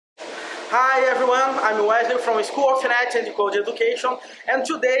Hi everyone, I'm Wesley from School of Finance and Code.education, and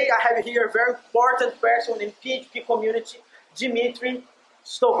today I have here a very important person in PHP community, Dmitry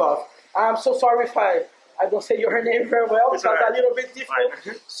Stogov. I'm so sorry if I don't say your name very well, because it's a little bit difficult.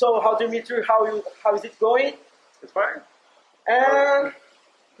 So Dmitry, how is it going? It's fine. And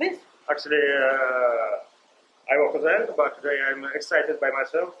please. Actually, I work with Zend, but today I'm excited by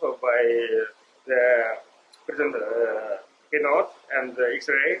myself by the present keynote and the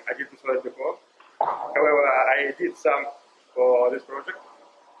X-ray. I didn't saw it before. However, I did some for this project.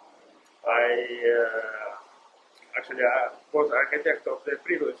 I actually was architect of the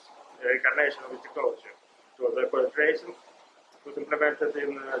previous incarnation of this technology. So the code tracing was implemented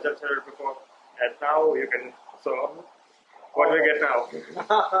in ZendCon before, and now you can saw what we get now.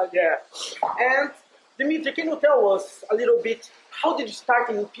 Yeah. And Dmitry, can you tell us a little bit how did you start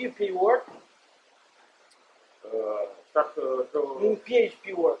in PHP work? In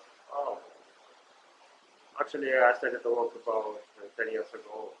PHP work. Oh. Actually, I started to work about 10 years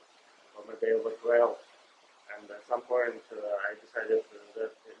ago, or maybe over 12. And at some point, I decided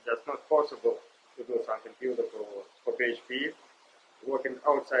that it's just not possible to do something beautiful for PHP, working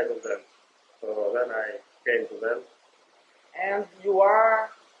outside of them. So then I came to them. And you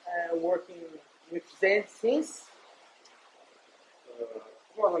are working with Zend since?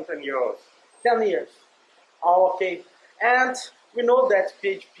 More than 10 years. 10 years. Oh, okay. And we know that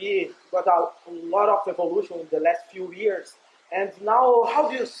PHP got a lot of evolution in the last few years. And now, how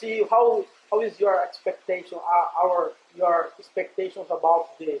do you see, how is your expectation, your expectations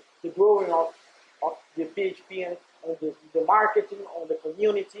about the growing of the PHP and the marketing, on the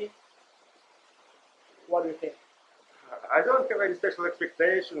community? What do you think? I don't have any special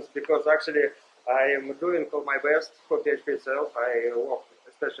expectations because actually I am doing all my best for PHP itself. I work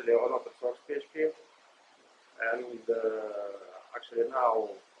especially on open source PHP. And actually now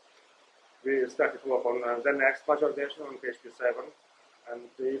we started to work on the next major version on PHP 7, and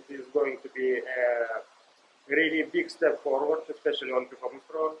it is going to be a really big step forward, especially on performance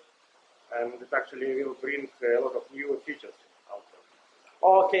front, and it actually will bring a lot of new features out there.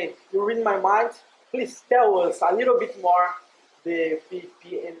 Okay, you read my mind. Please tell us a little bit more the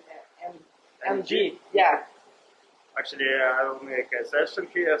PHP-NG. Yeah. Actually, I will make a session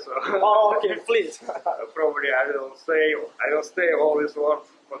here, so. Oh, okay, please. Probably I will stay all these words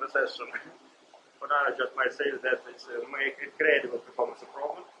for the session. For now, I just might say that it's make incredible performance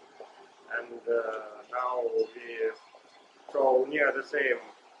improvement, and now we show near the same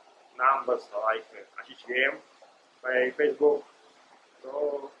numbers like HTTM by Facebook.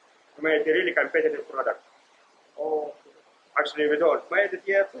 So we made a really competitive product. Oh, actually, we don't made it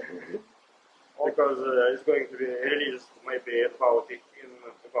yet. Because it's going to be released maybe about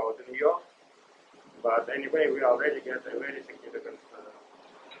a year. But anyway, we already get a very significant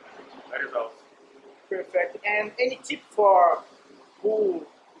results. Perfect. And any tip for who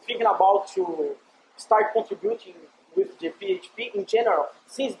thinking about to start contributing with the PHP in general,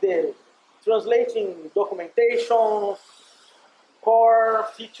 since the translating documentation, core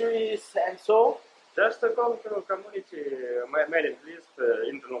features, and so? Just come to community mailing list,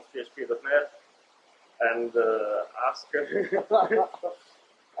 internet.php.net, and ask.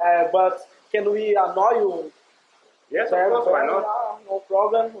 But can we annoy you? Yes, of course, why not? No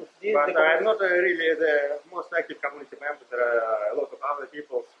problem with this. But I'm not really the most active community member. There are a lot of other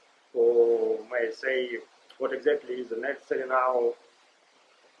people who may say what exactly is necessary now.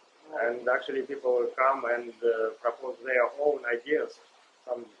 And actually people will come and propose their own ideas.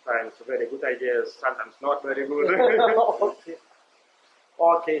 Sometimes very good ideas, sometimes not very good. Okay.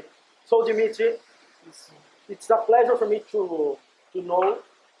 Okay. So Dmitry, it's a pleasure for me to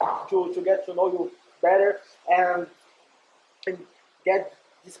get to know you better and get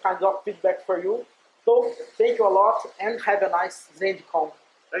this kind of feedback for you. So thank you a lot and have a nice ZendCon.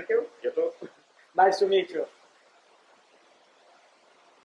 Thank you. You too. Nice to meet you.